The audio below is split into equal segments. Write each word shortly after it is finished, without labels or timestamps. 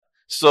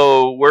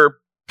So we're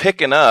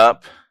picking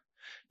up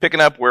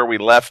where we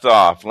left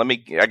off.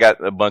 I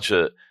got a bunch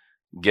of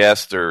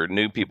guests or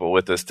new people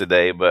with us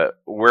today,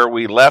 but where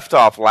we left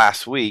off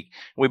last week,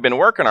 we've been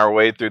working our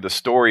way through the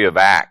story of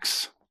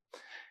Acts.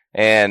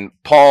 And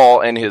Paul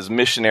and his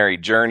missionary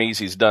journeys,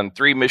 he's done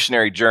 3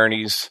 missionary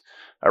journeys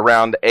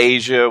around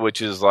Asia,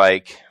 which is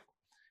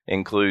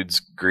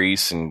includes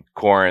Greece and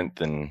Corinth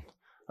and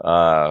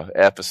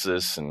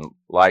Ephesus and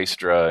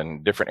Lystra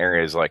and different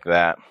areas like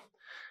that.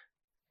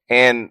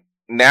 And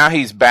now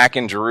he's back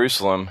in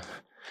Jerusalem,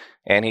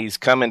 and he's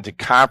come into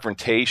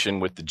confrontation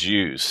with the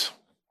Jews.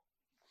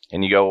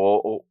 And you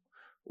go,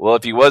 well,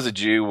 if he was a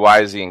Jew,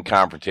 why is he in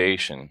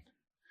confrontation?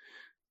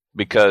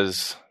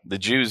 Because the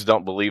Jews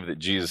don't believe that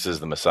Jesus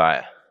is the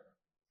Messiah.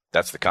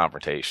 That's the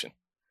confrontation.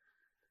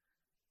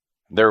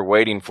 They're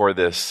waiting for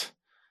this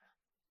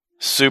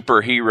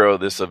superhero,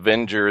 this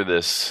avenger,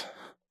 this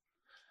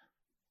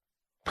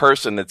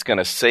person that's going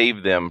to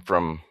save them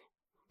from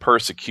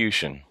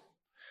persecution.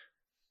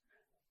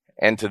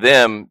 And to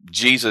them,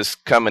 Jesus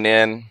coming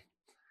in,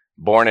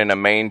 born in a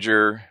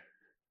manger,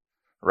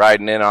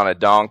 riding in on a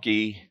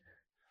donkey,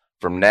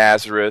 from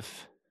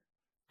Nazareth,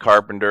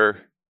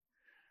 carpenter,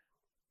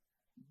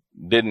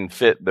 didn't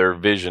fit their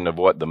vision of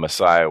what the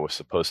Messiah was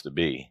supposed to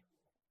be.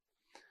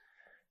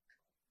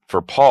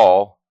 For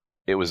Paul,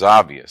 it was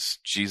obvious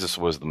Jesus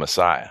was the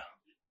Messiah.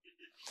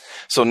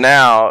 So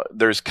now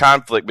there's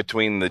conflict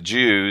between the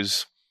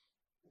Jews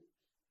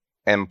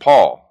and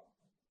Paul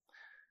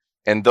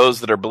and those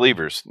that are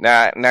believers.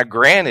 Now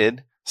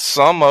granted,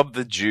 some of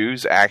the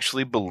Jews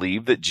actually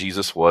believed that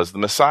Jesus was the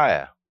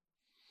Messiah.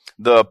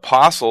 The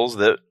apostles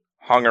that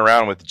hung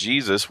around with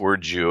Jesus were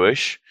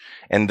Jewish,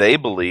 and they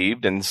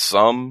believed, and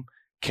some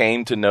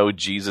came to know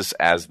Jesus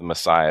as the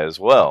Messiah as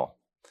well.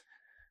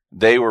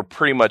 They were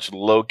pretty much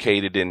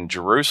located in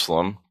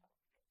Jerusalem,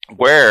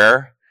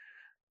 where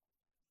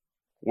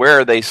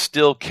they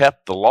still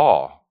kept the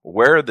law,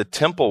 where the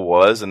temple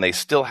was, and they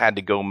still had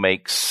to go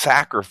make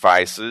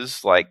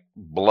sacrifices, like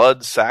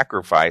blood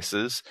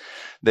sacrifices.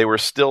 They were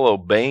still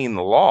obeying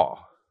the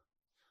law.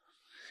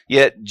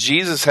 Yet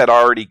Jesus had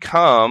already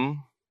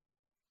come,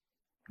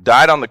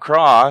 died on the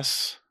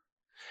cross,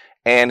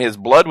 and his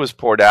blood was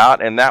poured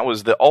out, and that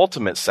was the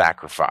ultimate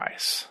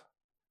sacrifice.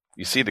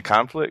 You see the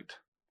conflict?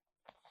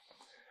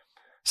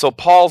 So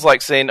Paul's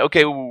saying,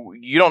 okay,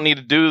 you don't need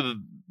to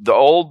do the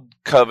old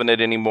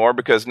covenant anymore,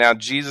 because now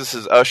Jesus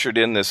has ushered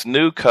in this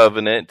new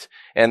covenant,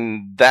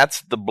 and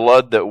that's the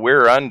blood that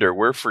we're under.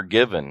 We're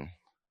forgiven.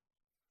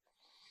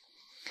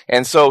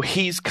 And so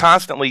he's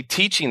constantly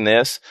teaching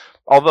this,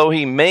 although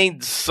he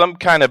made some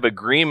kind of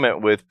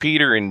agreement with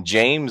Peter and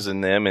James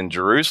and them in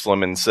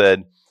Jerusalem and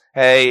said,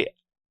 hey,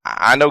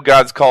 I know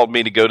God's called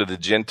me to go to the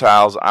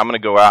Gentiles. I'm going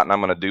to go out and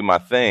I'm going to do my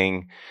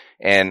thing.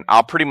 And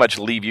I'll pretty much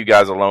leave you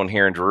guys alone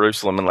here in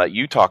Jerusalem and let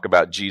you talk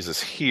about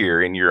Jesus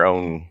here in your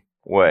own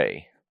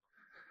way.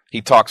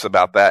 He talks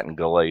about that in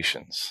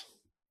Galatians.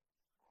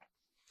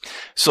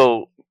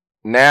 So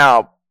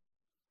now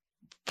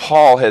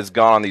Paul has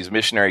gone on these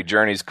missionary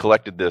journeys,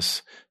 collected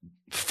this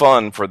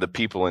fund for the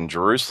people in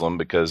Jerusalem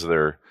because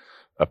they're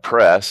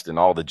oppressed and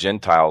all the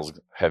Gentiles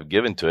have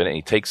given to it, and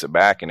he takes it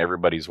back, and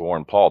everybody's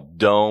warned Paul,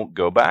 don't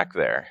go back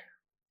there.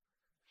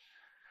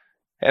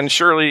 And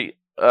surely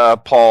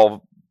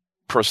Paul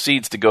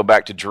proceeds to go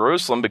back to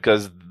Jerusalem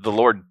because the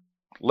Lord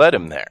led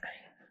him there.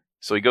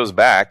 So he goes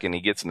back and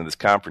he gets into this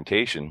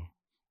confrontation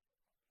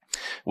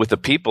with the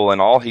people, and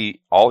all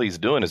he's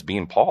doing is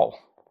being Paul.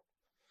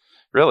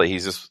 Really,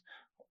 he's just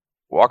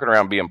walking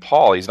around being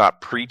Paul. He's not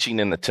preaching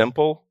in the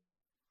temple.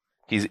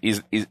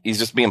 He's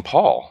just being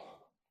Paul.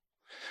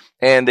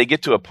 And they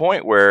get to a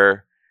point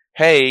where,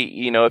 hey,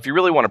 if you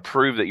really want to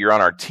prove that you're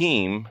on our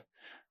team,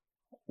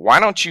 why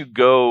don't you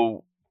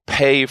go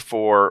pay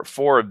for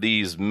 4 of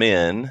these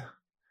men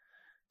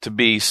to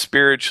be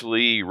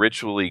spiritually,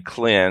 ritually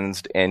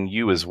cleansed, and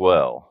you as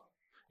well?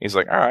 He's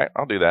like, all right,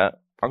 I'll do that.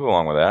 I'll go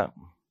along with that.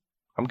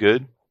 I'm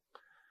good.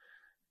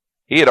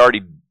 He had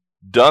already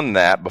done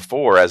that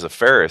before as a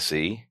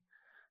Pharisee,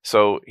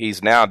 so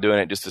he's now doing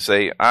it just to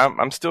say,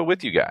 I'm still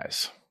with you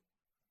guys.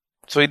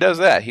 So he does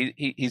that.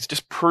 He's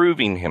just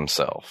proving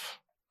himself.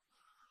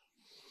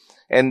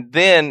 And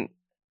then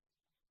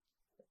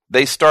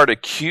they start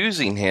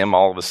accusing him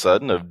all of a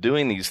sudden of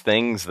doing these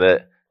things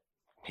that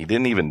he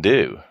didn't even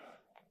do.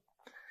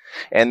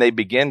 And they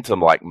begin to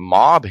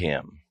mob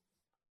him.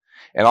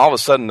 And all of a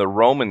sudden the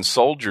Roman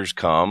soldiers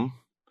come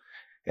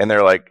and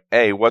they're like,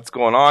 hey, what's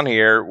going on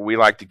here? We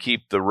like to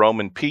keep the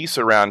Roman peace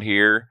around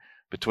here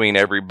between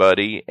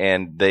everybody.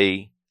 And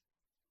they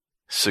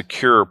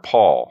secure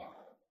Paul.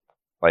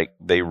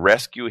 They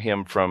rescue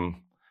him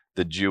from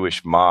the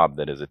Jewish mob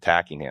that is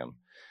attacking him.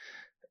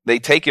 They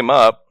take him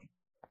up.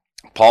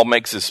 Paul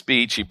makes his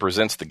speech. He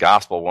presents the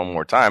gospel one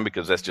more time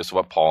because that's just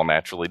what Paul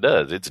naturally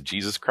does. It's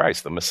Jesus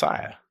Christ, the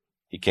Messiah.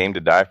 He came to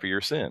die for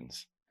your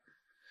sins.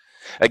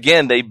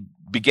 Again, they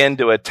begin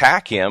to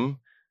attack him,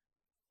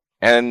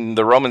 and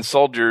the Roman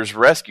soldiers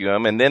rescue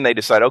him, and then they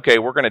decide, okay,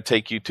 we're going to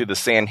take you to the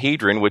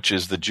Sanhedrin, which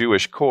is the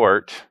Jewish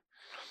court,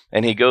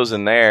 And he goes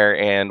in there,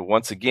 and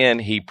once again,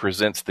 he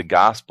presents the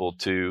gospel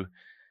to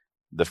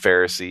the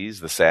Pharisees,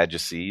 the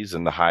Sadducees,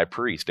 and the high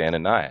priest,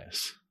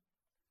 Ananias.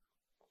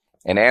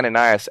 And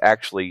Ananias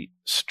actually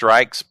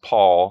strikes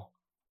Paul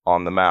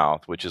on the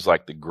mouth, which is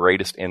like the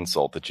greatest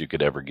insult that you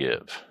could ever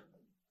give.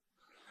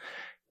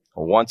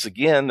 Once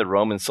again, the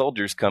Roman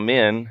soldiers come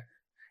in,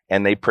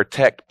 and they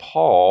protect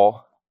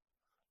Paul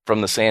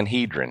from the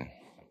Sanhedrin.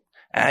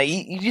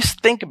 You just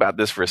think about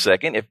this for a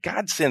second. If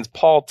God sends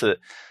Paul to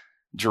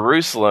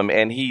Jerusalem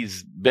and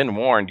he's been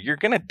warned, you're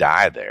going to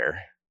die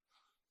there.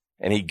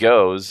 And he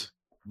goes,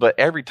 but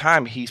every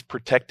time he's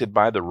protected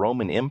by the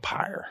Roman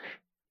Empire.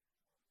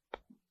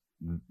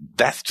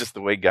 That's just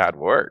the way God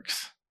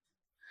works.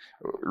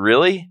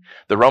 Really?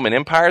 The Roman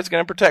Empire is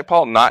going to protect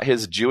Paul, not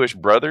his Jewish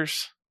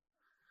brothers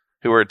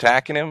who are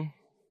attacking him?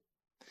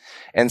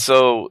 And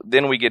so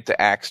then we get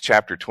to Acts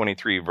chapter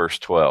 23, verse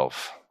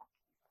 12.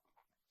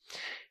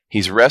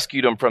 He's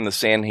rescued him from the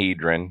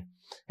Sanhedrin,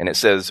 and it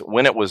says,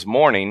 when it was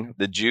morning,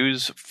 the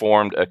Jews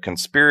formed a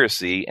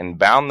conspiracy and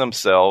bound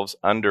themselves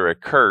under a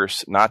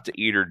curse not to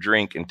eat or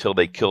drink until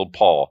they killed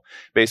Paul.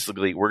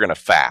 Basically, we're going to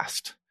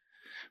fast.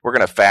 We're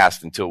going to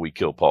fast until we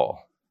kill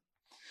Paul.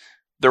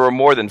 There were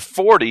more than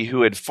 40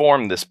 who had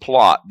formed this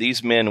plot.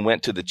 These men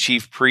went to the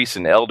chief priests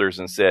and elders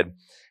and said,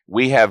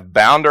 we have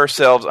bound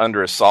ourselves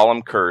under a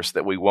solemn curse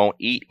that we won't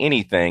eat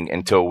anything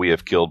until we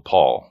have killed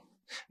Paul.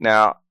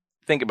 Now,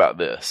 think about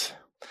this.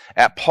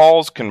 At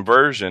Paul's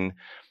conversion,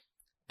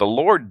 the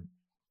Lord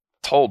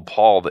told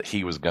Paul that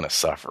he was going to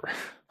suffer.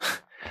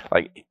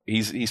 Like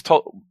he's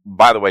told,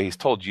 by the way, he's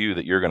told you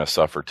that you're going to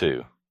suffer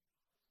too.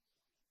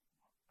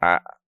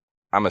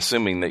 I'm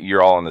assuming that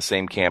you're all in the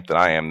same camp that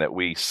I am, that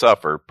we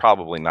suffer,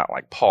 probably not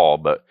like Paul,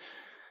 but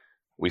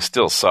we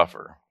still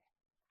suffer.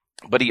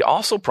 But he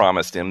also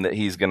promised him that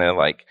he's going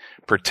to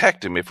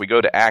protect him. If we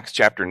go to Acts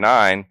chapter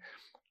 9,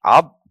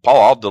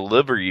 I'll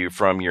deliver you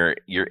from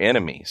your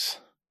enemies.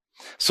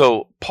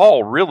 So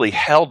Paul really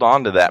held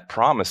on to that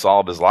promise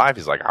all of his life.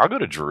 He's like, I'll go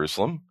to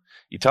Jerusalem.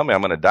 You tell me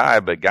I'm going to die,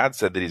 but God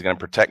said that he's going to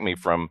protect me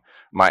from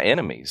my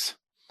enemies.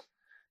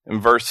 In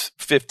verse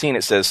 15,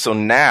 it says, so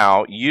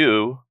now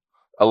you,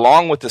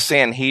 along with the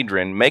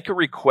Sanhedrin, make a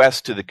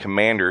request to the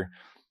commander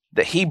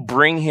that he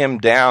bring him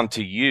down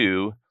to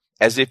you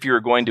as if you're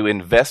going to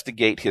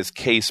investigate his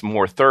case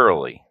more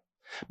thoroughly.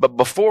 But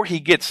before he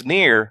gets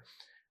near,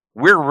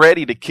 we're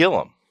ready to kill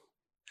him.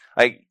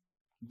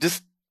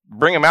 Just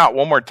bring him out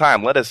one more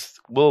time.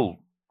 We'll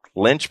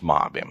lynch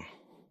mob him.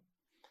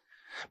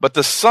 But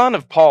the son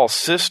of Paul's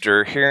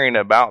sister, hearing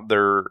about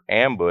their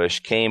ambush,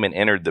 came and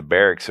entered the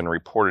barracks and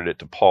reported it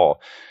to Paul.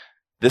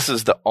 This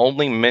is the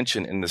only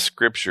mention in the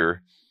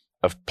scripture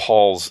of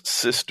Paul's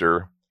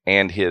sister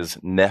and his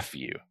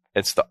nephew.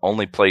 It's the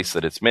only place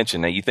that it's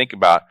mentioned. Now you think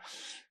about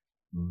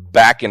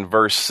back in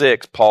verse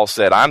 6, Paul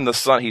said, I'm the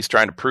son. He's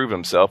trying to prove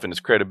himself and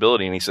his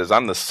credibility. And he says,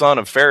 I'm the son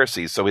of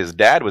Pharisees. So his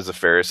dad was a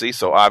Pharisee.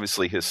 So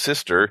obviously his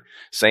sister,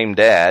 same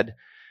dad,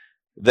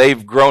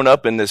 they've grown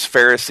up in this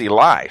Pharisee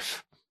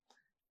life.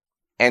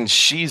 And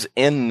she's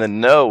in the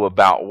know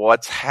about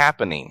what's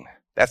happening.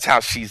 That's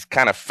how she's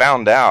kind of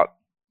found out,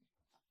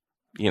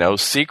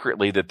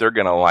 secretly that they're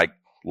going to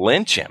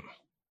lynch him.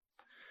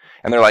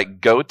 And they're like,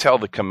 go tell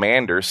the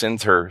commander,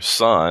 sends her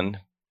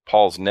son,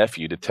 Paul's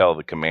nephew, to tell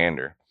the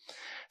commander. It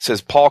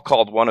says, Paul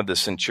called one of the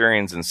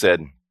centurions and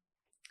said,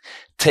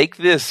 take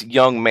this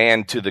young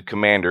man to the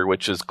commander,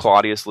 which is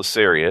Claudius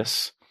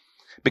Lycurgus,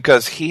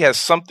 because he has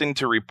something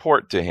to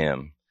report to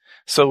him.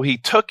 So he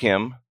took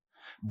him,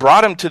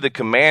 brought him to the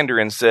commander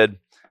and said,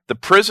 the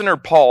prisoner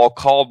Paul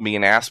called me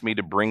and asked me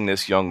to bring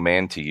this young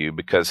man to you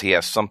because he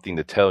has something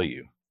to tell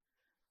you.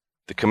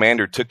 The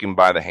commander took him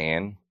by the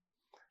hand,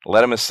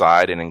 led him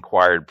aside, and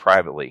inquired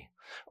privately,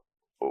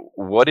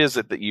 what is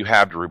it that you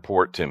have to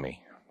report to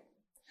me?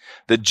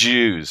 The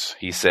Jews,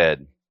 he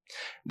said,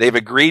 they've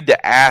agreed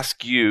to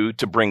ask you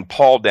to bring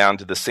Paul down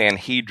to the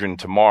Sanhedrin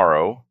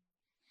tomorrow,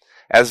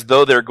 as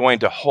though they're going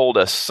to hold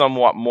a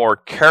somewhat more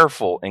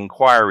careful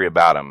inquiry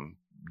about him,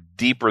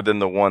 deeper than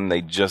the one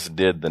they just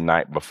did the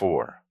night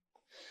before.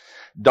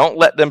 Don't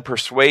let them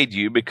persuade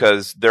you,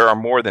 because there are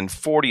more than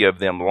 40 of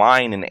them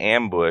lying in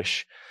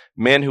ambush,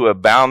 men who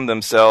have bound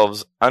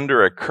themselves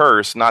under a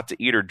curse not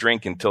to eat or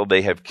drink until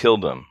they have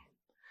killed him.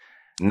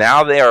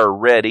 Now they are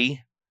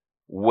ready,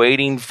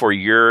 waiting for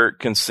your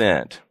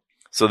consent.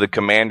 So the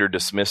commander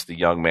dismissed the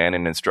young man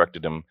and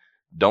instructed him,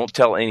 don't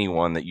tell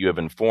anyone that you have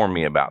informed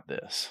me about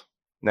this.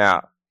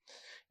 Now,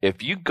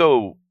 if you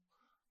go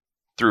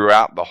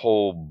throughout the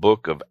whole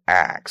book of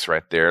Acts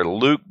right there,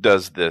 Luke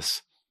does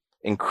this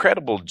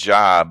incredible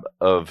job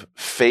of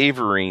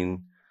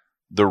favoring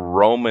the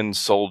Roman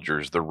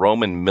soldiers, the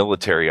Roman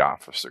military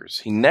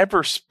officers. He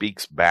never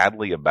speaks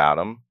badly about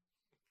them.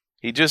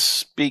 He just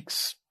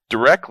speaks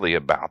directly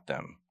about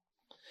them.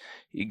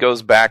 He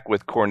goes back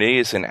with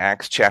Cornelius in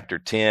Acts chapter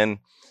 10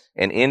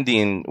 and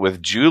ending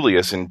with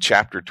Julius in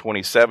chapter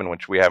 27,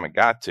 which we haven't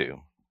got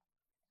to.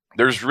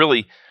 There's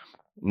really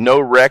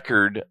no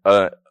record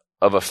of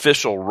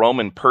official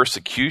Roman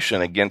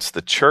persecution against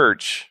the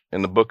church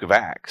in the book of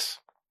Acts.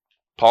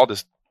 Paul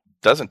just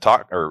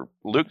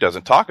Luke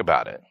doesn't talk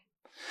about it.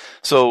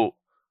 So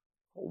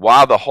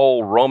while the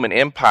whole Roman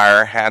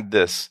Empire had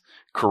this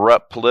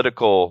corrupt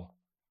political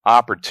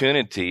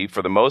opportunity,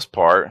 for the most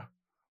part,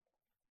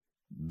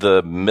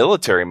 the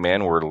military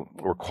men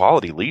were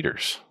quality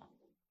leaders.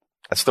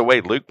 That's the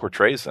way Luke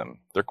portrays them.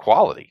 They're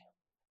quality.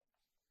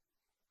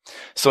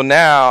 So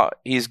now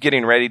he's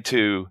getting ready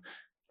to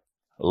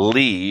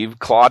leave.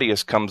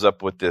 Claudius comes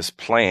up with this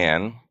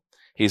plan.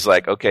 He's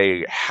like,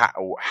 okay,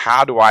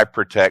 how do I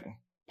protect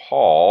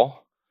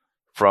Paul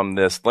from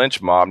this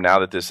lynch mob now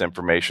that this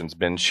information's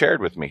been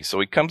shared with me? So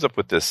he comes up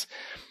with this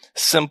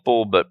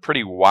simple but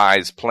pretty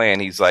wise plan.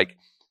 He's like,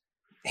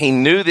 he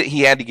knew that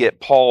he had to get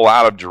Paul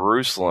out of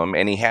Jerusalem,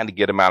 and he had to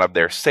get him out of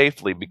there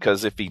safely,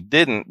 because if he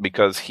didn't,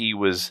 because he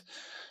was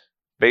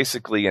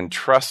basically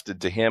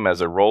entrusted to him as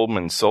a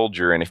Roman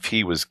soldier, and if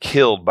he was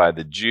killed by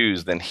the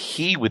Jews, then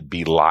he would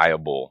be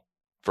liable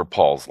for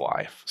Paul's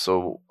life.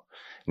 So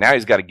now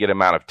he's got to get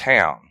him out of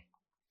town.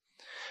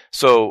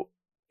 So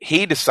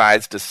he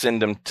decides to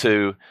send him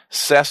to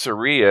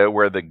Caesarea,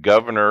 where the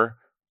governor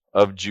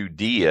of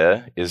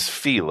Judea is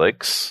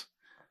Felix.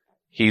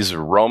 He's a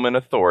Roman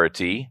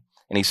authority,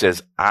 and he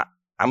says,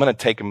 I'm going to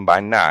take him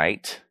by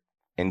night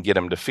and get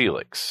him to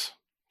Felix.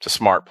 It's a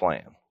smart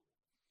plan.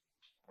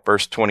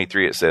 Verse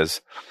 23, it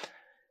says,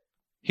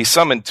 he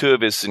summoned 2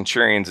 of his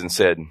centurions and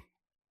said,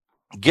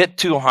 get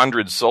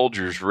 200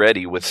 soldiers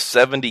ready with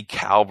 70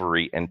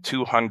 cavalry and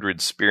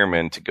 200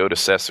 spearmen to go to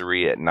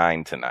Caesarea at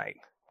 9 tonight.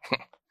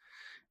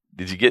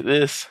 Did you get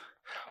this?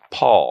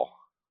 Paul,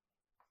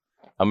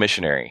 a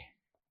missionary.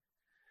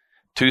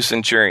 2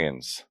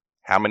 centurions.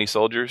 How many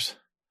soldiers?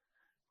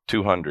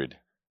 200.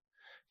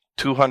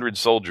 200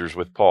 soldiers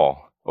with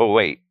Paul. Oh,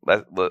 wait.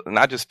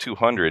 Not just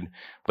 200,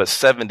 but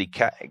 70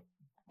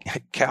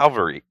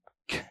 cavalry.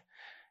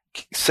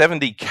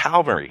 70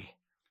 cavalry.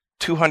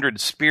 200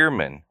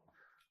 spearmen.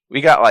 We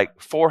got like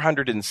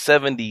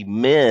 470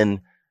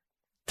 men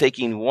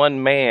taking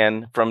one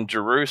man from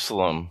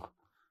Jerusalem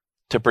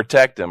to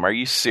protect him. Are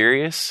you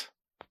serious?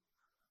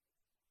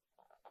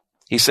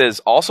 He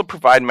says, also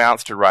provide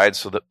mounts to ride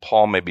so that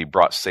Paul may be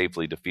brought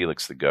safely to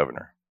Felix the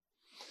governor.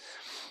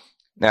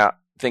 Now,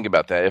 think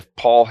about that. If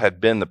Paul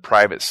had been the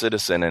private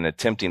citizen and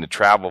attempting to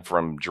travel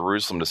from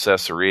Jerusalem to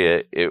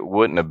Caesarea, it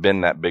wouldn't have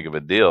been that big of a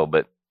deal.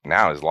 But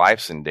now his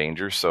life's in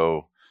danger,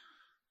 so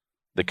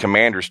the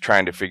commander's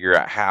trying to figure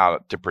out how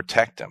to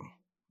protect him.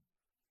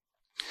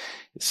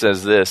 It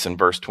says this in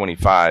verse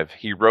 25.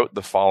 He wrote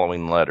the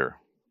following letter.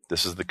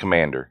 This is the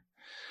commander.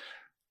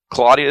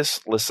 Claudius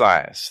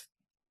Lysias,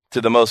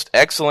 to the most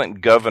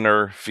excellent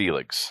governor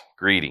Felix,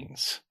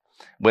 greetings.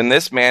 When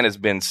this man has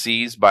been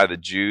seized by the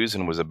Jews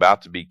and was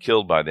about to be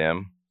killed by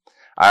them,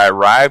 I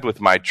arrived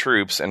with my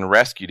troops and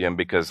rescued him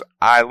because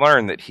I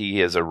learned that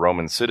he is a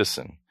Roman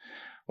citizen.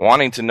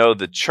 Wanting to know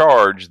the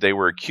charge they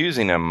were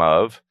accusing him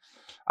of,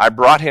 I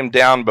brought him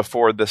down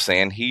before the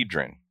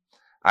Sanhedrin.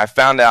 I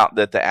found out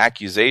that the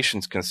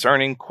accusations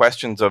concerning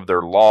questions of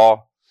their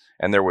law,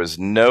 and there was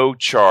no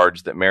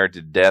charge that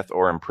merited death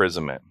or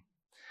imprisonment.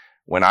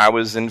 When I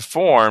was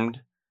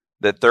informed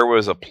that there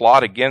was a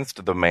plot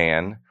against the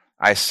man,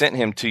 I sent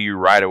him to you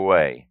right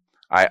away.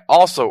 I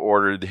also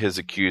ordered his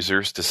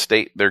accusers to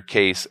state their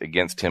case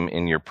against him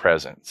in your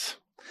presence.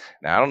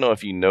 Now, I don't know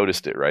if you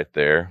noticed it right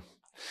there,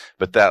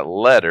 but that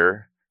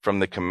letter from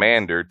the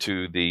commander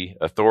to the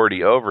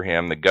authority over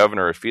him, the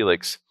governor of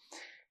Felix,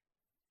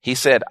 he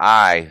said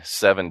I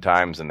 7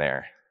 times in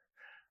there.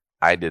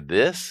 I did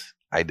this,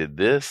 I did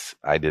this,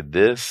 I did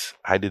this,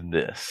 I did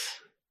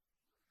this.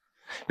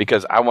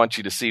 Because I want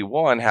you to see,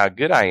 1, how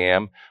good I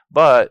am,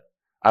 but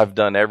I've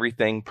done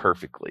everything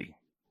perfectly.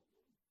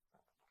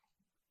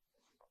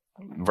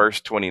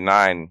 Verse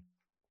 29,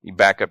 you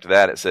back up to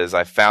that, it says,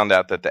 I found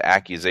out that the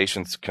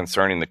accusations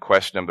concerning the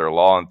question of their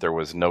law, and that there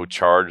was no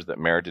charge that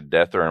merited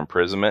death or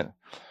imprisonment.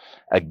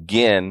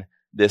 Again,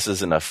 this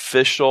is an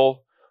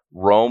official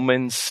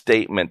Roman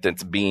statement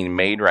that's being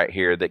made right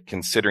here, that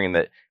considering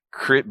that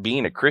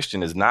being a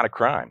Christian is not a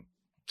crime.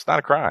 It's not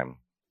a crime.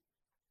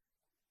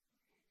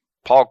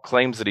 Paul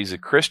claims that he's a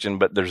Christian,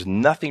 but there's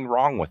nothing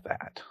wrong with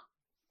that.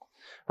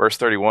 Verse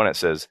 31, it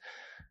says,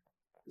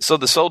 so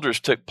the soldiers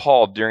took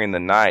Paul during the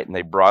night, and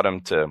they brought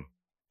him to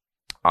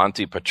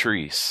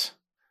Antipatris,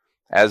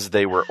 as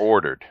they were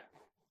ordered.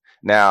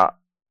 Now,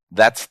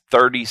 that's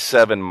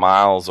 37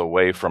 miles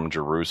away from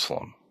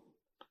Jerusalem.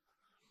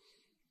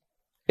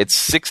 It's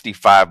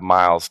 65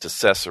 miles to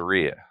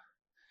Caesarea.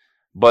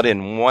 But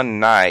in one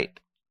night,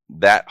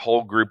 that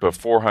whole group of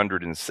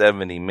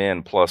 470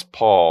 men plus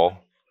Paul,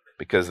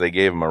 because they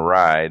gave him a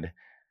ride,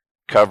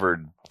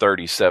 covered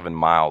 37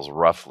 miles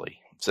roughly.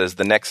 It says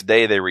the next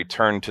day they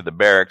returned to the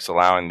barracks,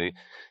 allowing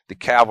the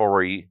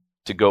cavalry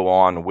to go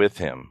on with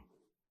him.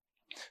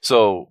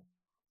 So,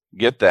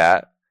 get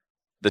that.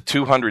 The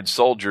 200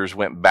 soldiers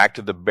went back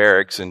to the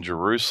barracks in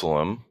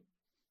Jerusalem.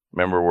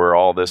 Remember where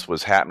all this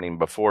was happening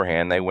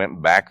beforehand. They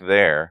went back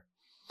there.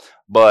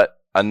 But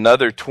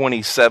another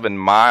 27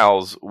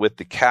 miles with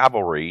the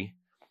cavalry,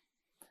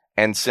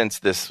 And since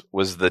this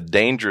was the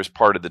dangerous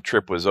part of the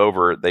trip was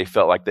over, they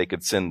felt like they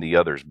could send the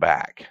others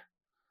back.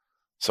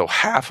 So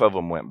half of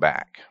them went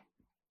back.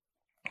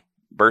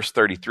 Verse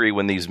 33,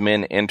 when these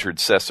men entered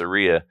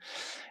Caesarea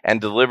and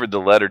delivered the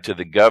letter to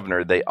the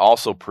governor, they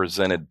also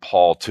presented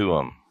Paul to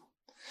him.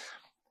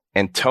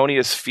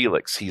 Antonius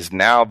Felix, he's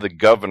now the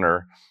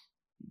governor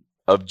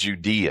of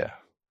Judea.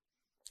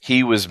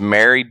 He was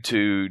married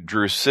to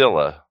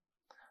Drusilla,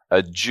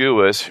 a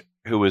Jewess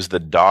who was the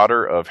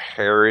daughter of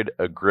Herod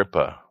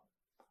Agrippa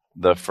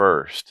the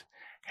first.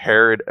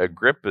 Herod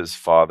Agrippa's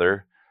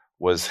father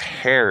was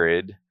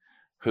Herod,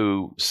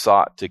 who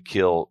sought to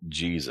kill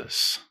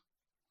Jesus.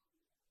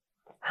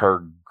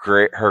 Her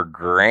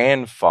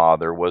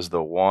grandfather was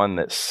the one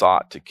that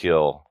sought to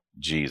kill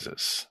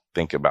Jesus.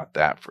 Think about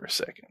that for a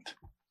second.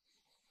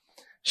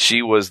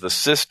 She was the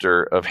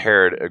sister of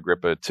Herod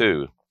Agrippa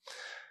too.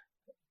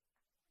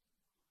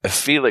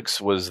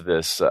 Felix was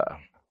this,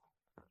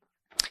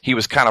 he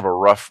was kind of a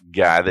rough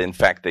guy. In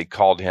fact, they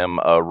called him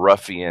a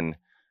ruffian,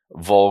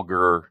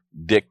 vulgar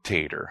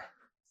dictator.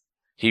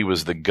 He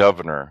was the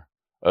governor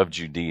of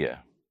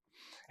Judea.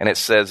 And it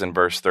says in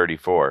verse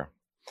 34,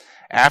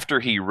 after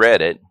he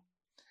read it,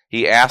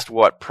 he asked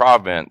what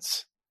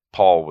province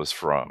Paul was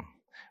from.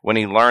 When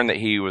he learned that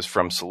he was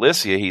from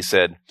Cilicia, he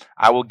said,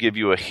 I will give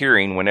you a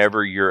hearing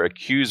whenever your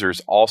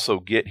accusers also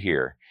get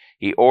here.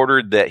 He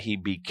ordered that he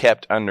be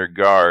kept under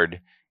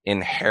guard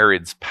in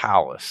Herod's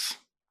palace.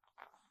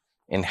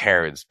 In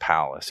Herod's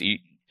palace.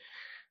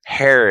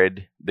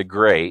 Herod the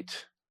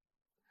Great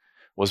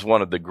was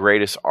one of the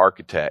greatest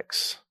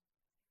architects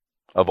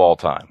of all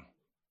time.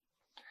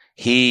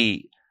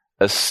 He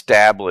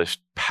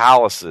established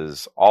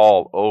palaces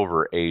all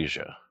over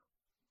Asia.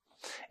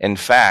 In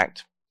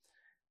fact,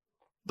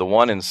 the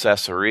one in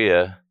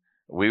Caesarea,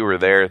 we were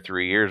there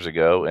 3 years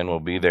ago and we'll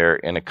be there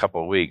in a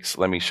couple of weeks.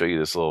 Let me show you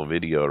this little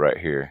video right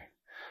here.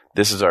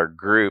 This is our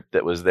group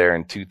that was there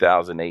in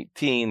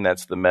 2018.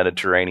 That's the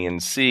Mediterranean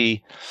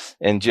Sea.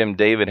 And Jim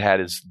David had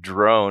his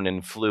drone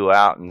and flew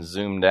out and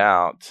zoomed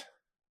out.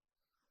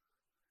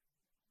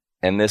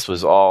 And this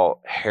was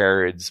all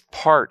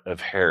part of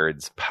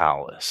Herod's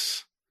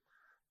palace,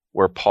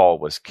 where Paul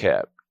was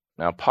kept.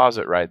 Now pause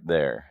it right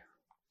there.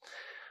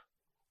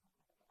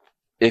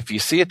 If you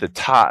see at the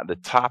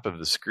top of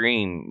the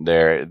screen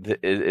there,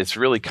 it's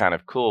really kind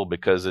of cool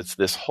because it's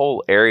this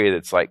whole area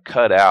that's like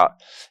cut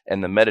out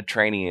and the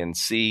Mediterranean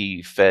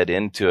Sea fed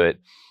into it,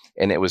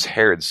 and it was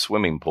Herod's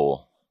swimming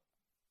pool.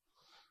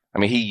 I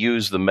mean, he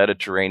used the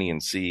Mediterranean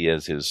Sea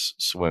as his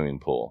swimming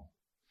pool.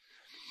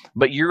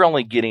 But you're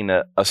only getting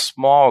a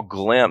small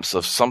glimpse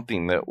of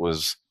something that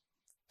was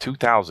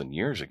 2,000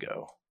 years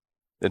ago.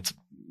 It's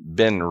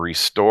been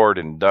restored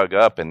and dug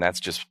up, and that's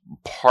just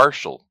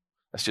partial.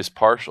 That's just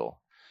partial.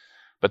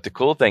 But the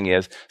cool thing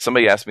is,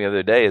 somebody asked me the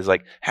other day, is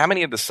like, how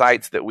many of the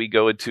sites that we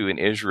go to in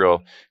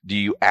Israel do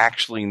you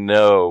actually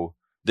know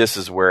this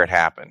is where it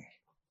happened?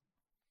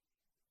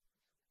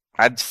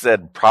 I'd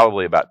said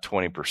probably about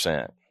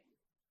 20%.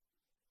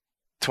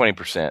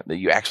 20% that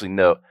you actually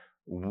know.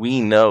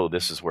 We know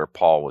this is where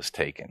Paul was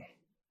taken,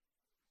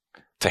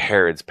 to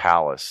Herod's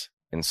palace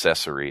in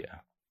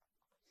Caesarea.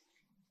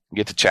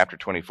 Get to chapter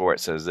 24, it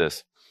says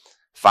this.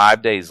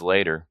 5 days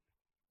later,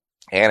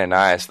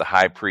 Ananias, the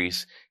high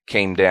priest,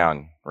 came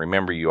down.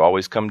 Remember, you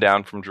always come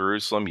down from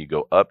Jerusalem. You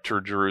go up to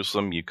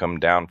Jerusalem. You come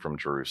down from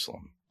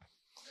Jerusalem.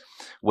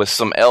 With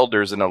some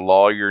elders and a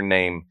lawyer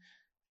named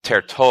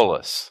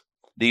Tertullus.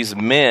 These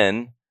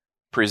men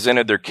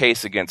presented their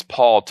case against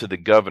Paul to the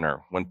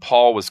governor. When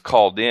Paul was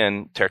called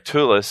in,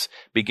 Tertullus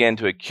began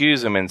to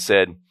accuse him and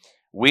said,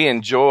 we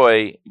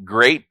enjoy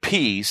great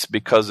peace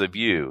because of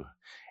you,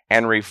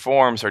 and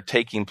reforms are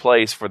taking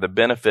place for the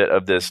benefit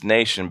of this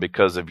nation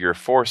because of your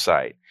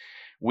foresight.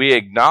 We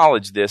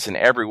acknowledge this in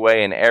every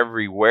way and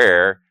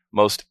everywhere,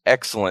 most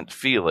excellent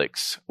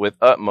Felix, with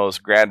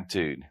utmost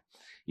gratitude.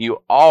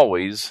 You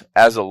always,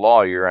 as a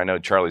lawyer, I know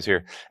Charlie's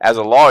here, as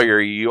a lawyer,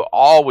 you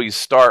always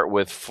start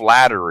with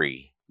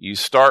flattery. You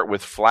start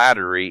with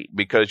flattery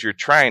because you're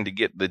trying to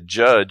get the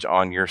judge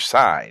on your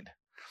side.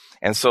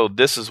 And so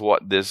this is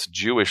what this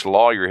Jewish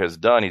lawyer has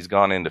done. He's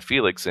gone into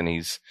Felix and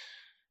he's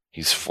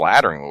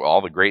flattering with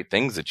all the great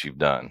things that you've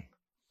done.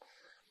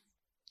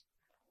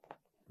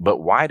 But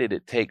why did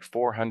it take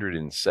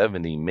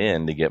 470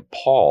 men to get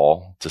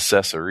Paul to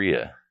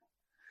Caesarea?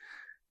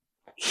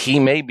 He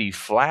may be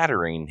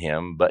flattering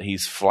him, but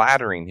he's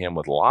flattering him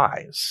with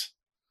lies.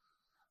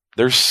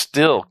 There's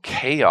still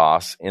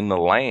chaos in the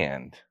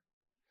land.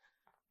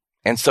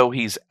 And so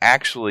he's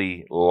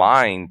actually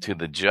lying to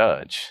the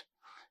judge.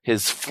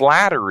 His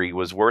flattery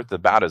was worth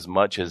about as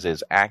much as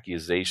his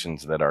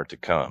accusations that are to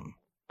come.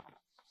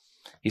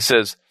 He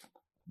says,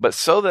 but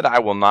so that I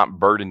will not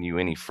burden you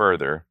any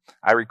further,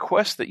 I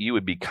request that you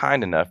would be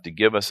kind enough to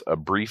give us a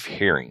brief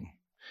hearing.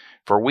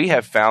 For we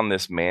have found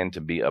this man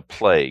to be a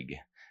plague,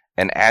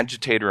 an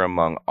agitator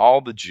among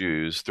all the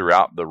Jews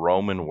throughout the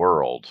Roman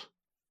world.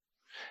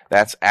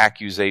 That's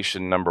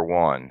accusation number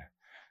one.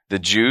 The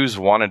Jews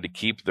wanted to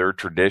keep their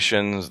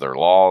traditions, their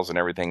laws, and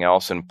everything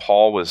else, and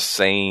Paul was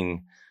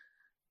saying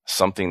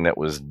something that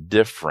was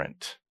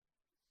different.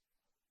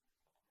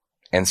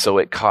 And so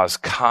it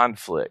caused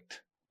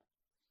conflict.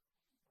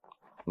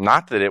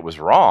 Not that it was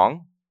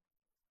wrong.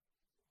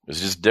 It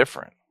was just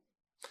different.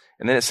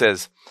 And then it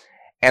says,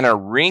 and a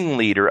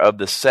ringleader of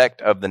the sect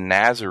of the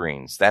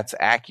Nazarenes. That's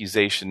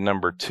accusation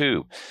number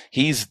 2.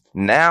 He's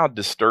now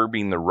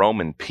disturbing the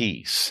Roman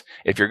peace.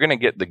 If you're going to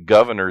get the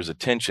governor's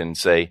attention,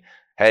 say,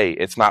 hey,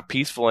 it's not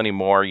peaceful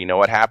anymore. You know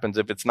what happens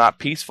if it's not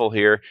peaceful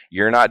here?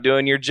 You're not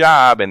doing your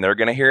job, and they're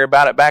going to hear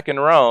about it back in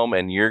Rome,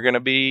 and you're going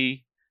to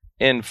be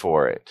in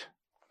for it.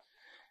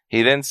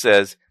 He then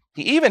says,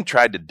 he even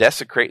tried to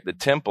desecrate the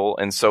temple,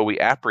 and so we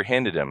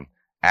apprehended him.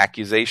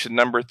 Accusation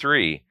number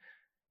 3.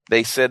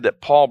 They said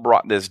that Paul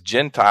brought this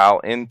Gentile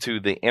into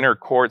the inner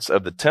courts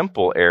of the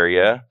temple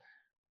area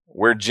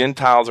where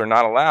Gentiles are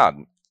not allowed.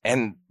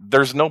 And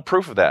there's no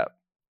proof of that.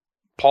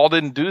 Paul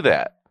didn't do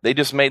that. They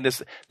just made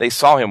this, they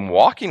saw him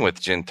walking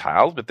with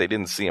Gentiles, but they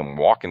didn't see him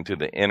walk into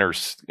the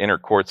inner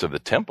courts of the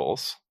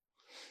temples.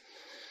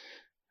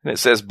 And it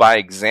says, by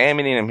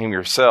examining him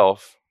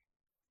yourself,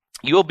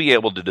 you'll be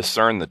able to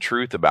discern the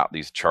truth about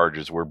these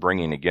charges we're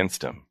bringing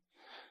against him.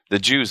 The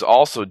Jews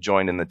also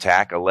joined in the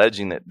attack,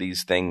 alleging that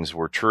these things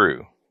were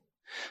true.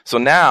 So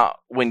now,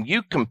 when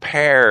you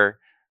compare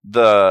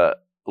the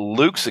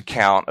Luke's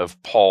account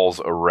of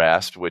Paul's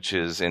arrest, which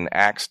is in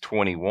Acts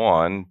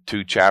 21,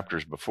 2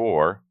 chapters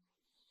before,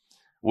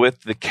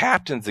 with the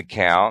captain's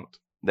account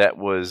that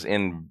was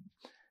in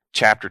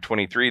chapter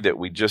 23 that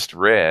we just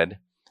read,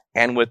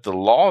 and with the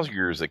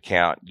lawyer's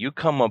account, you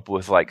come up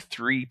with like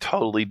 3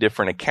 totally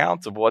different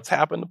accounts of what's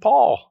happened to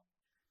Paul.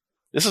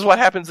 This is what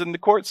happens in the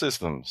court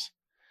systems.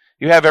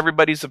 You have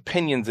everybody's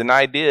opinions and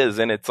ideas,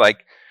 and it's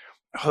like,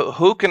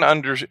 who can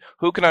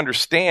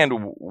understand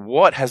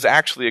what has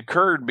actually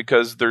occurred,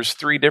 because there's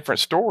 3 different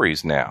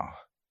stories now.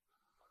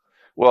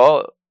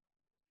 Well,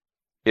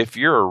 if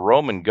you're a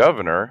Roman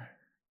governor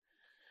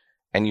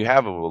and you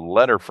have a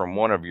letter from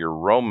one of your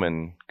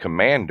Roman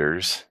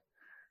commanders,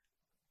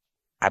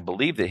 I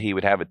believe that he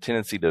would have a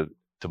tendency to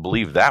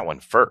believe that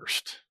one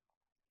first,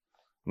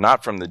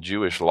 not from the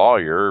Jewish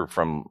lawyer or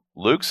from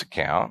Luke's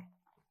account.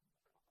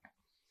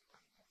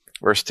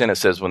 Verse 10, it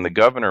says, when the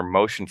governor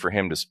motioned for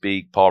him to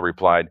speak, Paul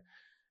replied,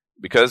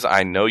 because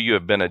I know you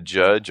have been a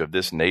judge of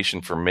this nation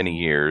for many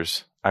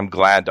years, I'm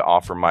glad to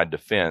offer my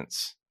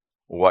defense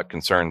what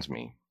concerns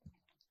me.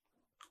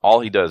 All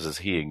he does is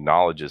he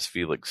acknowledges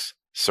Felix's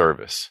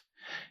service.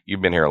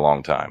 You've been here a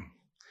long time.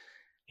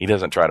 He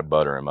doesn't try to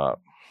butter him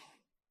up.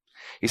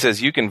 He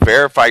says, you can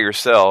verify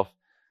yourself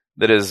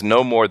that it is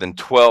no more than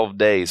 12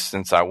 days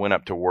since I went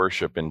up to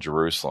worship in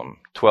Jerusalem.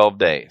 12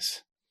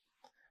 days.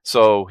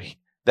 So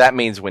that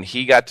means when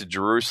he got to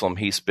Jerusalem,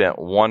 he spent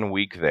 1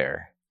 week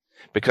there,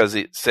 because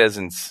it says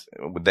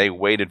they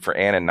waited for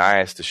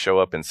Ananias to show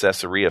up in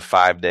Caesarea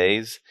 5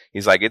 days.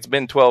 He's like, it's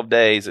been 12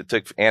 days. It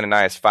took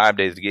Ananias 5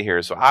 days to get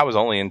here. So I was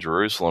only in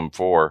Jerusalem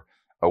for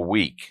a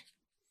week.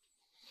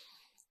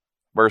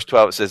 Verse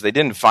 12, it says, they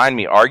didn't find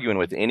me arguing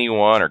with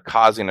anyone or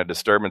causing a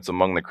disturbance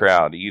among the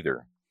crowd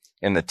either,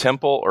 in the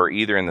temple or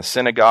either in the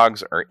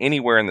synagogues or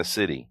anywhere in the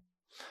city.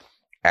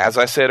 As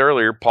I said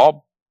earlier,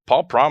 Paul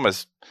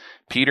promised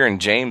Peter and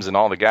James and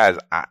all the guys,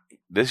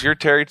 this is your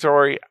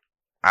territory.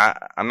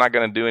 I'm not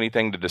going to do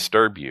anything to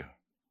disturb you.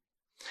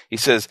 He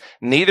says,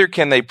 neither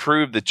can they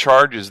prove the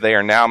charges they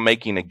are now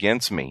making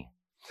against me.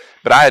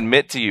 But I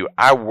admit to you,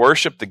 I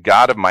worship the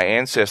God of my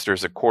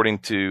ancestors according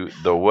to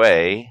the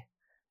way.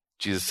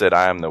 Jesus said,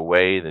 I am the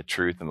way, the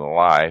truth, and the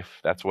life.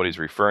 That's what he's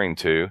referring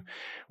to,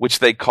 which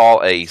they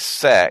call a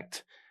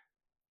sect,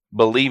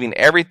 believing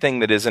everything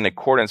that is in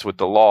accordance with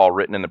the law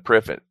written in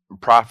the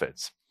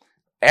prophets.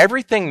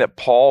 Everything that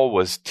Paul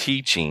was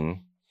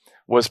teaching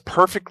was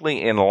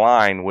perfectly in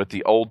line with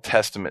the Old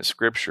Testament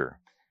scripture.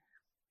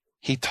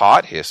 He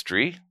taught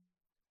history.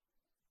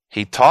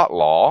 He taught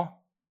law.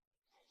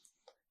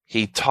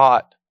 He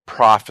taught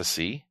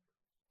prophecy.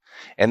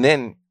 And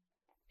then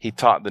he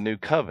taught the new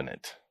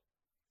covenant.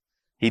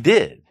 He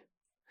did.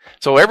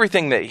 So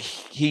everything that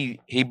he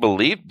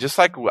believed, just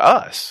like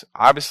us,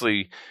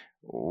 obviously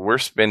we're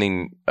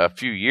spending a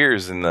few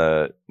years in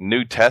the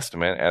New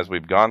Testament as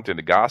we've gone through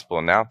the gospel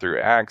and now through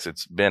Acts.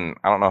 It's been,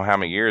 I don't know how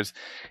many years,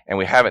 and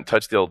we haven't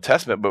touched the Old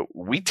Testament, but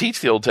we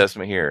teach the Old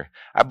Testament here.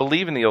 I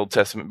believe in the Old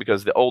Testament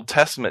because the Old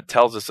Testament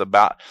tells us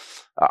about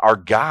our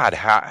God,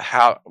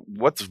 how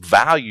what's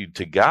valued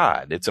to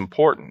God. It's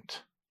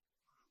important.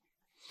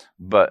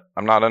 But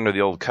I'm not under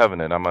the Old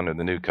Covenant. I'm under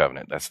the New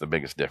Covenant. That's the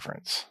biggest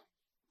difference.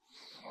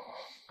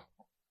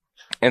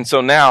 And so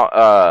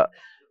now,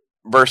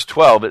 verse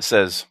 12, it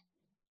says,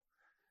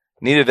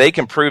 neither they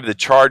can prove the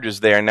charges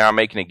they are now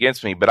making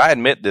against me, but I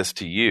admit this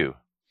to you.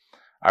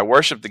 I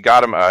worship the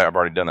God of I've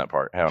already done that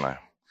part, haven't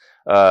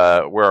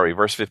I? Where are we?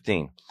 Verse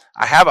 15.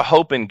 I have a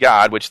hope in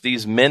God, which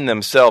these men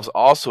themselves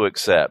also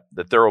accept,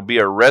 that there will be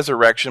a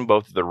resurrection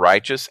both of the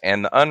righteous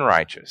and the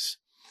unrighteous.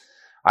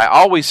 I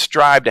always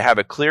strive to have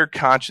a clear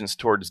conscience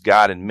towards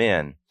God and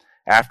men.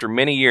 After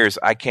many years,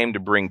 I came to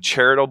bring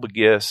charitable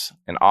gifts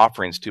and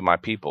offerings to my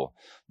people.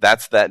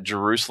 That's that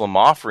Jerusalem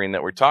offering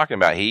that we're talking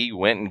about. He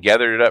went and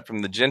gathered it up from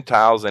the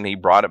Gentiles and he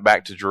brought it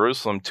back to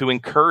Jerusalem to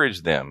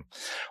encourage them.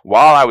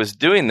 While I was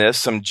doing this,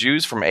 some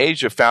Jews from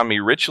Asia found me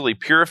ritually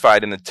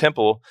purified in the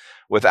temple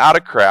without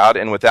a crowd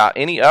and without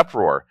any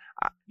uproar.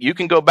 You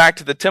can go back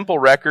to the temple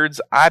records.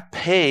 I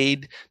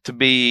paid to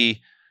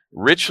be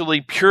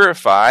ritually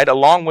purified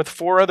along with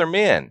 4 other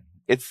men.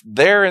 It's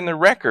there in the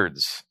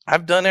records.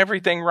 I've done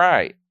everything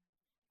right.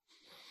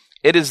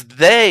 It is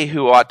they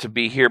who ought to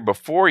be here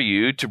before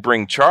you to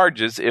bring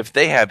charges if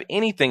they have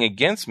anything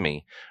against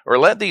me. Or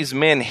let these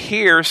men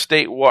here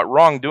state what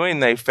wrongdoing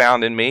they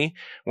found in me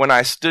when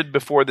I stood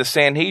before the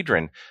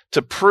Sanhedrin.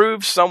 To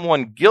prove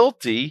someone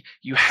guilty,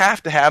 you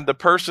have to have the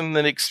person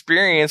that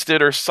experienced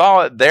it or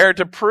saw it there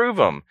to prove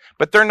them.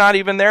 But they're not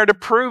even there to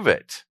prove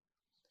it.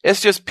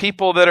 It's just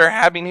people that are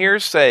having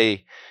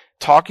hearsay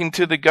talking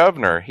to the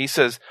governor. He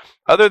says,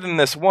 other than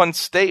this one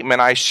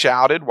statement, I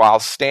shouted while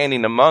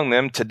standing among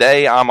them,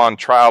 today I'm on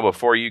trial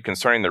before you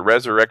concerning the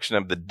resurrection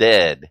of the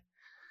dead.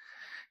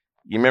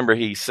 You remember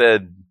he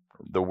said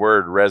the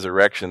word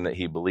resurrection, that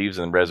he believes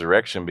in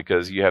resurrection,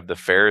 because you have the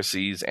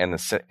Pharisees and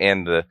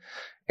the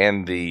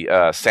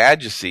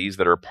Sadducees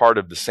that are part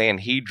of the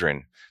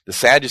Sanhedrin. The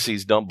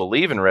Sadducees don't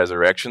believe in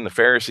resurrection. The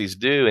Pharisees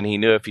do, and he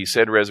knew if he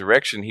said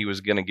resurrection, he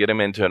was going to get them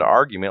into an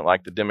argument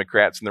like the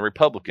Democrats and the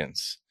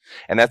Republicans.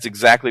 And that's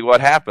exactly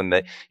what happened.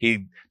 That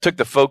he took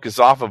the focus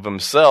off of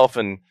himself,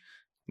 and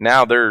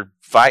now they're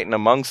fighting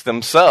amongst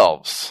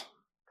themselves.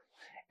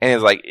 And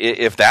it's like,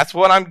 if that's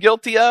what I'm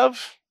guilty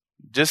of,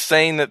 just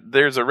saying that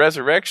there's a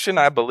resurrection,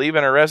 I believe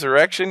in a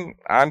resurrection,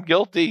 I'm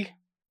guilty.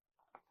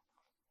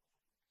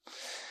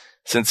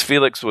 Since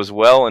Felix was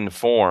well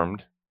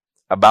informed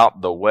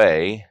about the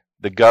way,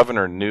 the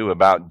governor knew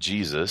about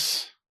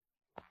Jesus.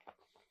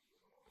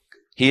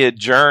 He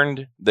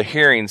adjourned the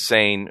hearing,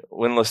 saying,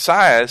 when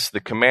Lysias, the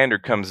commander,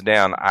 comes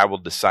down, I will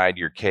decide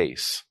your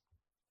case.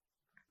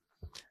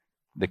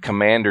 The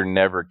commander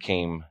never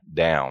came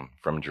down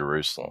from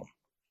Jerusalem.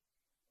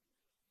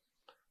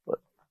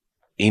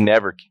 He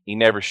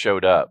never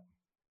showed up.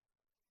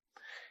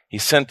 He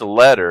sent a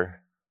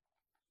letter,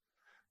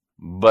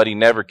 but he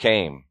never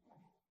came.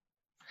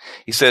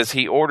 He says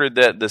he ordered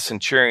that the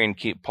centurion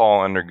keep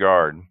Paul under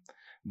guard,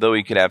 though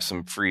he could have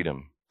some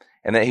freedom,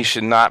 and that he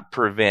should not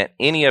prevent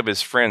any of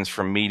his friends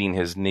from meeting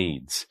his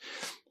needs.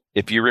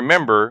 If you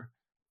remember,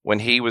 when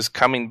he was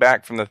coming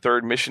back from the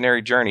 3rd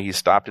missionary journey, he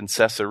stopped in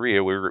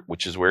Caesarea,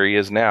 which is where he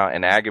is now,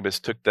 and Agabus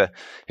took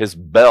his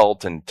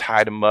belt and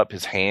tied him up,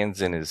 his hands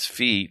and his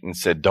feet, and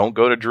said, don't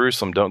go to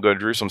Jerusalem, don't go to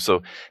Jerusalem.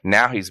 So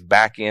now he's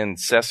back in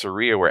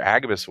Caesarea where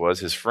Agabus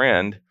was, his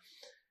friend.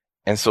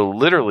 And so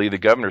literally the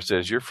governor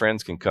says, your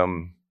friends can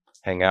come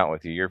hang out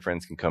with you. Your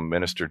friends can come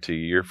minister to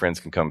you. Your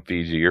friends can come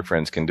feed you. Your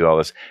friends can do all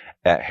this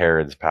at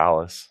Herod's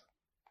palace.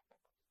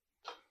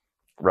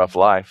 Rough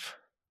life.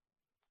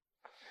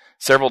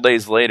 Several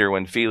days later,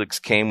 when Felix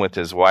came with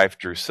his wife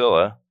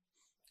Drusilla,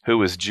 who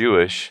was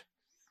Jewish,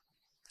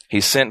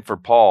 he sent for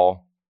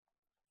Paul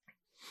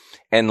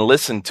and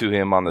listened to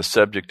him on the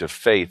subject of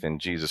faith in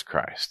Jesus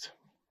Christ.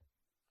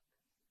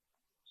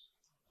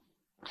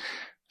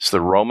 So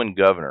the Roman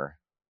governor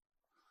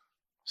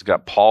has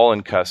got Paul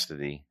in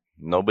custody.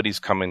 Nobody's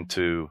coming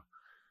to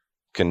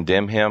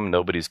condemn him.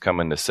 Nobody's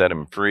coming to set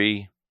him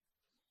free.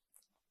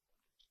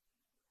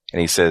 And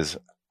he says,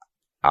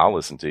 I'll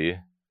listen to you.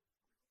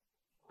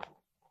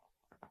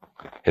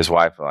 His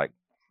wife, I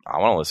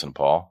want to listen to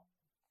Paul.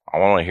 I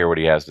want to hear what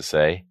he has to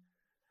say.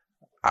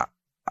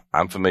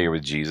 I'm familiar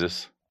with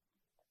Jesus.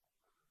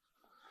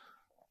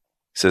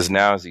 He says,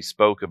 now as he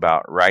spoke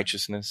about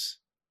righteousness,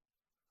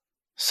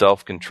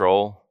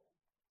 self-control,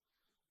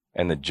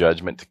 and the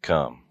judgment to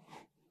come.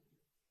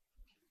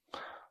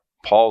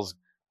 Paul's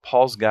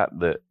got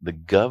the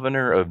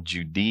governor of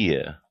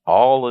Judea,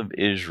 all of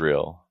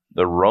Israel,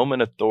 the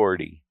Roman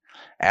authority,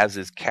 as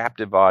his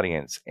captive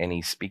audience, and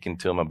he's speaking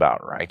to him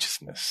about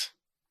righteousness.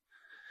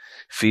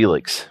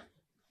 Felix,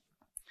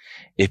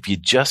 if you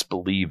just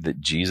believe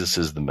that Jesus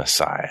is the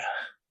Messiah,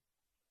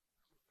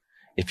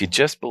 if you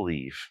just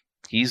believe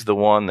he's the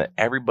one that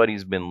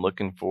everybody's been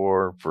looking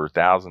for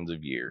thousands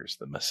of years,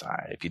 the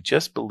Messiah, if you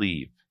just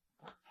believe,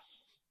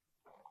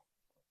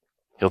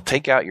 he'll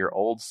take out your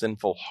old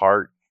sinful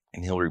heart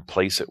and he'll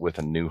replace it with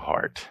a new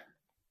heart.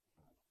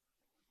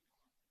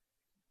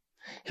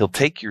 He'll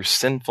take your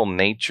sinful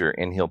nature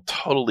and he'll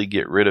totally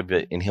get rid of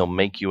it, and he'll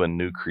make you a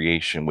new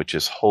creation, which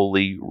is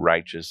holy,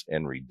 righteous,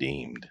 and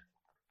redeemed.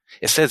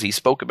 It says he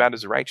spoke about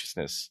his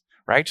righteousness.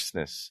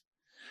 Righteousness.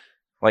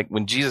 Like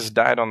when Jesus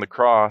died on the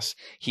cross,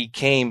 he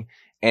came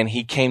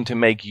to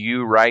make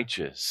you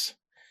righteous.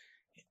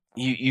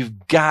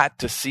 You've got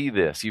to see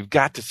this. You've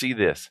got to see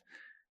this.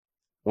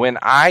 When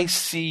I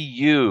see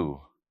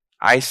you,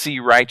 I see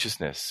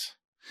righteousness.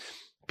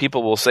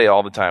 People will say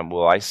all the time,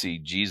 well, I see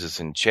Jesus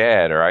in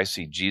Chad, or I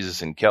see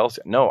Jesus in Kelsey.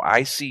 No,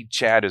 I see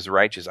Chad as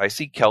righteous. I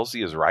see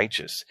Kelsey as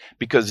righteous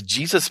because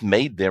Jesus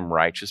made them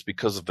righteous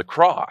because of the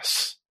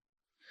cross.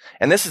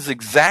 And this is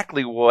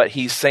exactly what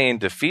he's saying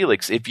to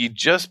Felix. If you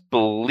just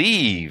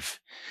believe,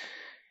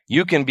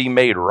 you can be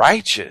made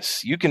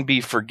righteous. You can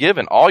be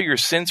forgiven. All your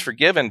sins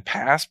forgiven,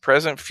 past,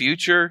 present,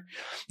 future.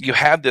 You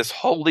have this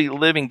holy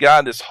living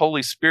God, this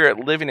Holy Spirit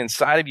living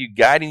inside of you,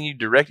 guiding you,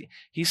 directing.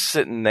 He's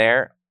sitting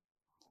there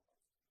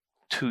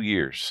 2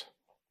 years.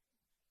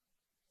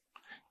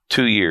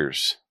 2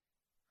 years.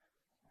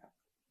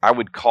 I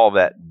would call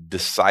that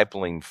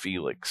discipling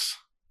Felix.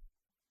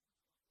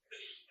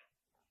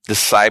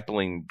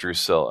 Discipling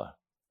Drusilla.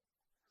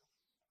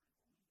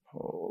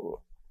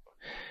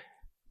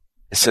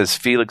 It says,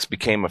 Felix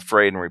became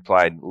afraid and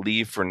replied,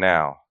 leave for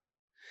now.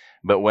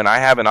 But when I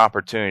have an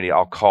opportunity,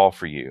 I'll call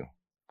for you.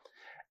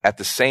 At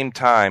the same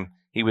time,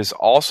 he was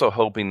also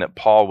hoping that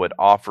Paul would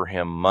offer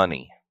him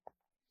money,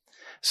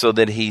 so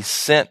that he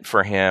sent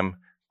for him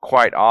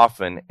quite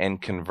often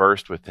and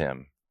conversed with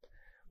him.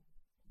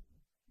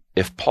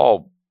 If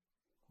Paul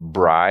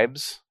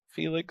bribes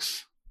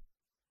Felix,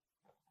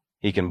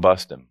 he can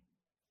bust him.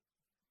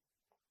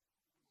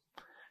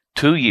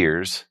 2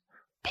 years,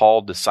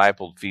 Paul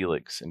discipled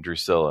Felix and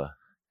Drusilla.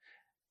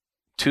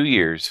 2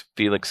 years,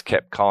 Felix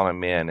kept calling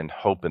him in and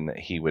hoping that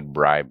he would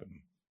bribe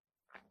him.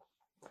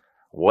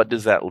 What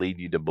does that lead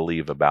you to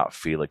believe about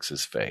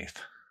Felix's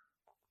faith?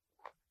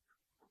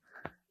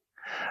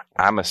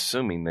 I'm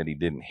assuming that he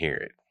didn't hear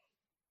it.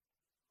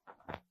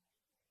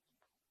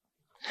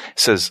 It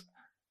says,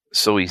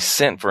 so he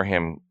sent for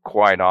him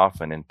quite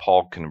often, and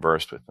Paul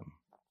conversed with him.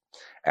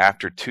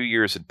 After 2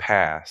 years had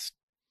passed,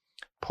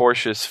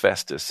 Porcius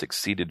Festus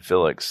succeeded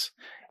Felix,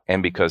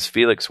 and because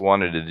Felix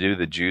wanted to do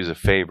the Jews a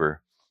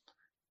favor,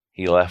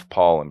 he left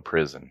Paul in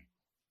prison.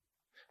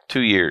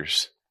 2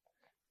 years,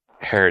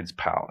 Herod's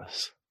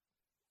palace.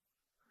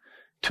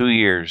 2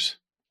 years,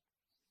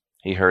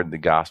 he heard the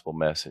gospel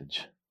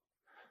message.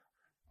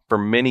 For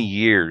many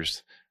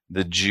years,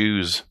 the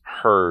Jews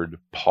heard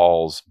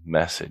Paul's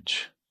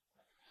message.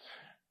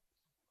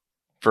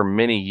 For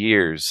many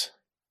years,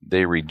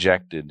 they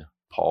rejected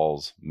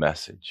Paul's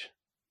message.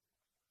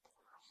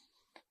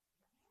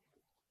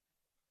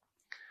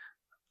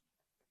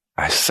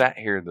 I sat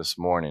here this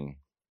morning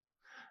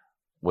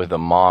with a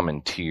mom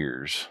in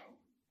tears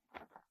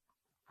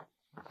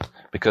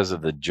because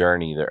of the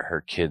journey that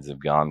her kids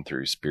have gone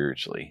through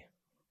spiritually.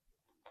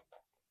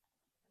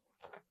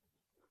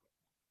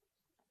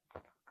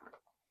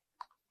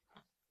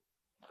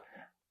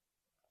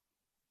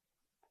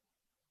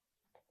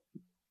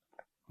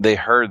 They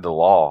heard the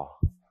law.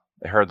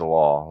 They heard the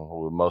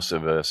law. Most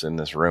of us in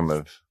this room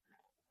have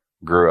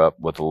grew up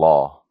with the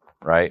law,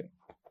 right?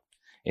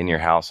 In your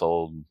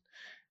household,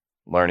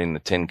 learning the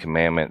 10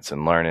 Commandments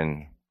and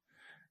learning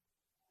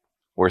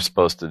we're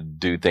supposed to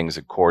do things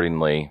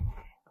accordingly.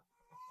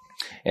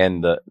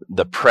 And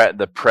the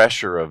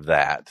pressure of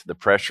that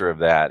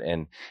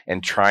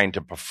and trying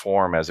to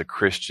perform as a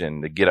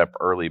Christian, to get up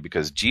early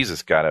because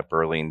Jesus got up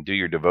early, and do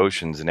your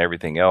devotions and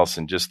everything else,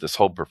 and just this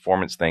whole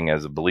performance thing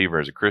as a believer,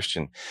 as a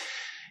Christian,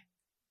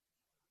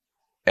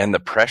 and the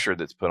pressure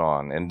that's put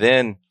on. And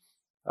then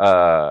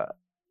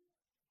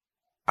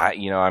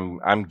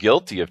I'm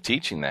guilty of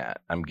teaching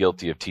that. I'm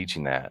guilty of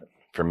teaching that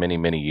for many,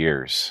 many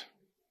years,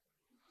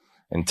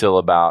 until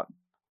about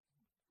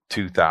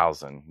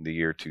 2000, the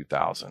year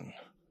 2000.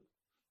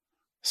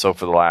 So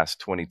for the last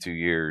 22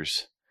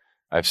 years,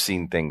 I've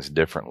seen things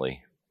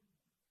differently.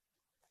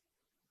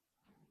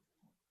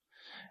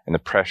 And the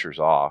pressure's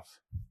off.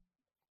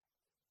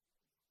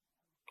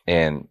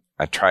 And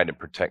I tried to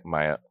protect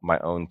my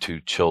own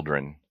 2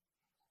 children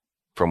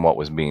from what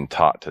was being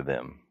taught to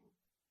them.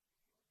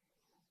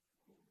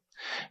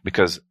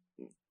 Because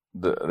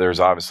there's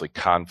obviously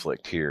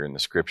conflict here in the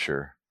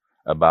scripture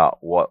about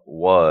what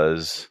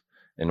was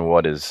and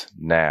what is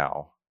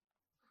now.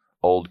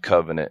 Old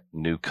covenant,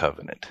 new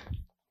covenant.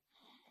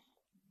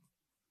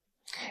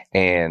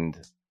 And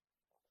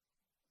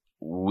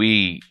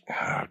we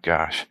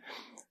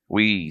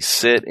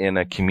sit in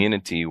a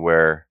community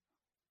where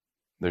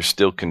there's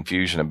still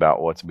confusion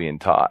about what's being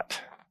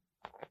taught.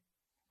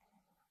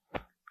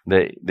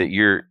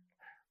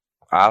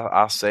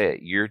 I'll say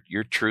it,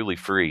 you're truly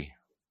free.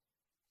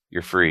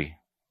 You're free.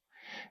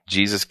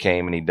 Jesus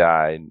came and he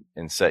died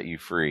and set you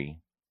free.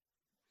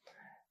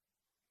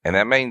 And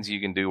that means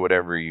you can do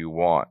whatever you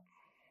want.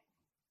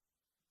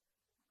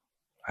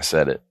 I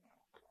said it.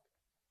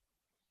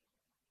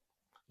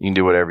 You can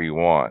do whatever you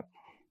want.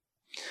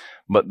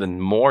 But the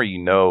more you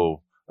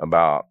know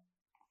about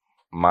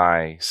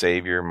my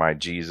Savior, my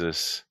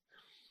Jesus,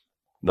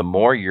 the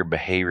more your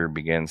behavior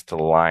begins to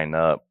line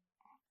up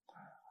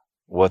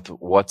with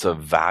what's of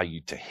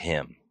value to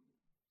him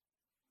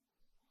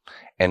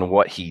and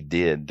what he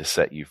did to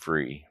set you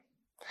free.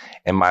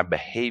 And my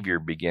behavior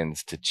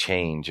begins to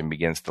change and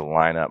begins to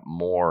line up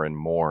more and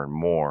more and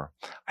more.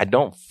 I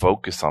don't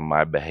focus on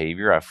my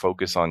behavior. I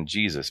focus on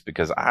Jesus,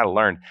 because I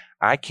learned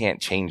I can't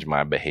change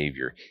my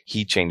behavior.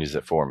 He changes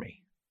it for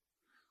me.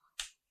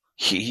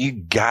 You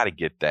got to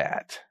get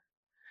that.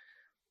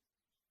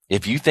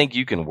 If you think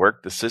you can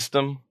work the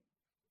system,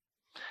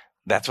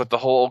 that's what the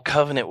whole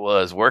covenant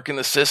was, working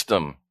the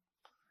system.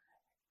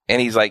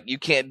 And he's like, you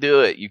can't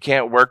do it. You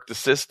can't work the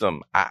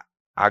system.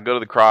 I'll go to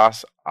the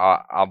cross.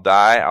 I'll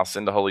die. I'll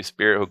send the Holy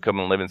Spirit who'll come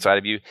and live inside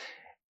of you.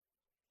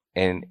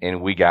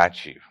 And we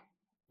got you.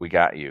 We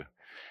got you.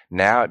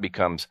 Now it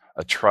becomes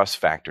a trust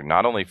factor,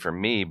 not only for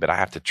me, but I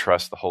have to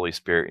trust the Holy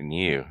Spirit in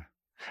you.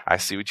 I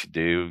see what you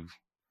do.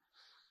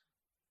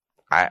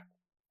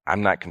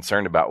 I'm not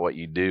concerned about what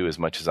you do as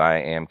much as I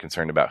am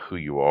concerned about who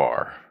you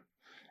are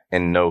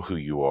and know who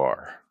you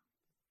are.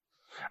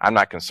 I'm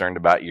not concerned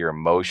about your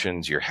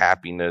emotions, your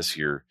happiness,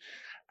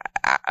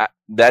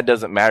 that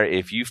doesn't matter.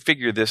 If you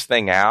figure this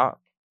thing out,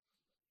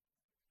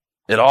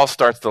 it all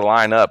starts to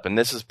line up. And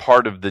this is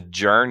part of the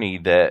journey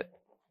that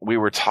we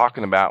were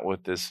talking about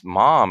with this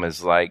mom,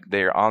 is like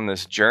they're on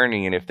this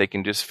journey. And if they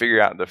can just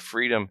figure out the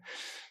freedom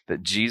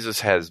that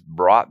Jesus has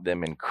brought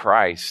them in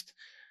Christ,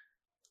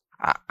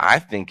 I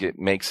think it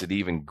makes it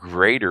even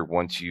greater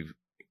once you've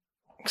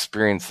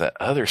experienced that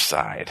other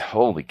side.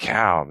 Holy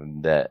cow,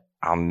 that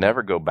I'll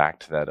never go back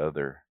to that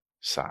other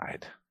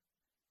side.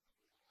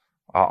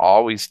 I'll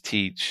always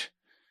teach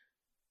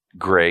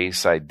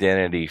grace,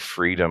 identity,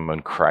 freedom,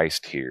 and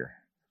Christ here.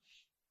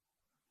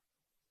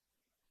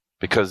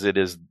 Because it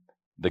is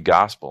the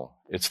gospel.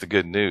 It's the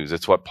good news.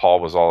 It's what Paul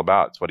was all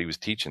about. It's what he was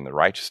teaching, the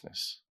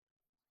righteousness.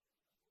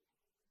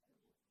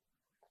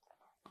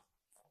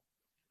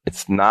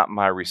 It's not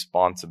my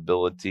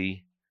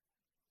responsibility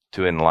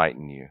to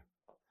enlighten you.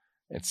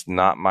 It's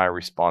not my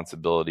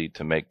responsibility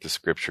to make the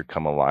scripture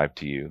come alive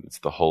to you. It's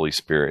the Holy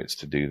Spirit's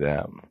to do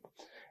that.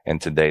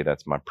 And today,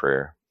 that's my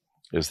prayer,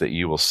 is that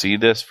you will see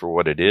this for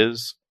what it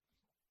is.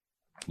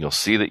 You'll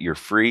see that you're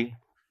free.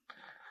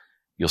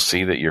 You'll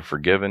see that you're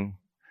forgiven.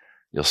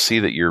 You'll see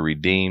that you're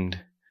redeemed.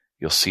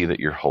 You'll see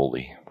that you're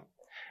holy.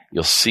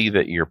 You'll see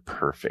that you're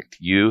perfect.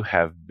 You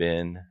have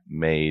been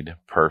made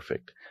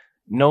perfect.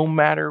 No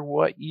matter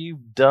what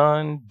you've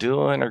done,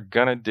 doing, or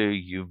gonna do,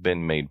 you've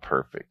been made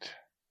perfect.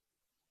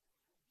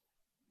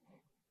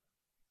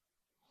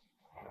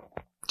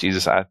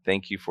 Jesus, I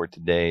thank you for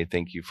today.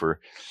 Thank you for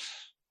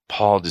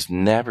Paul just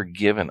never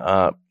giving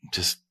up,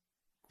 just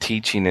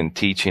teaching and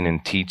teaching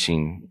and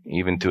teaching,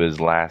 even to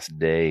his last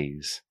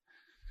days,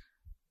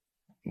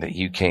 that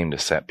you came to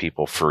set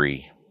people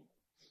free,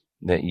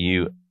 that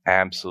you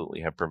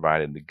absolutely have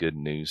provided the good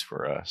news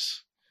for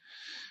us.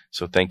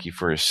 So thank you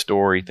for his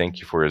story. Thank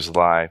you for his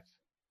life.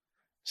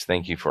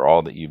 Thank you for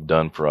all that you've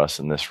done for us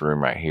in this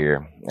room right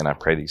here. And I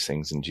pray these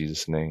things in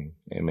Jesus' name.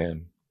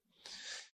 Amen.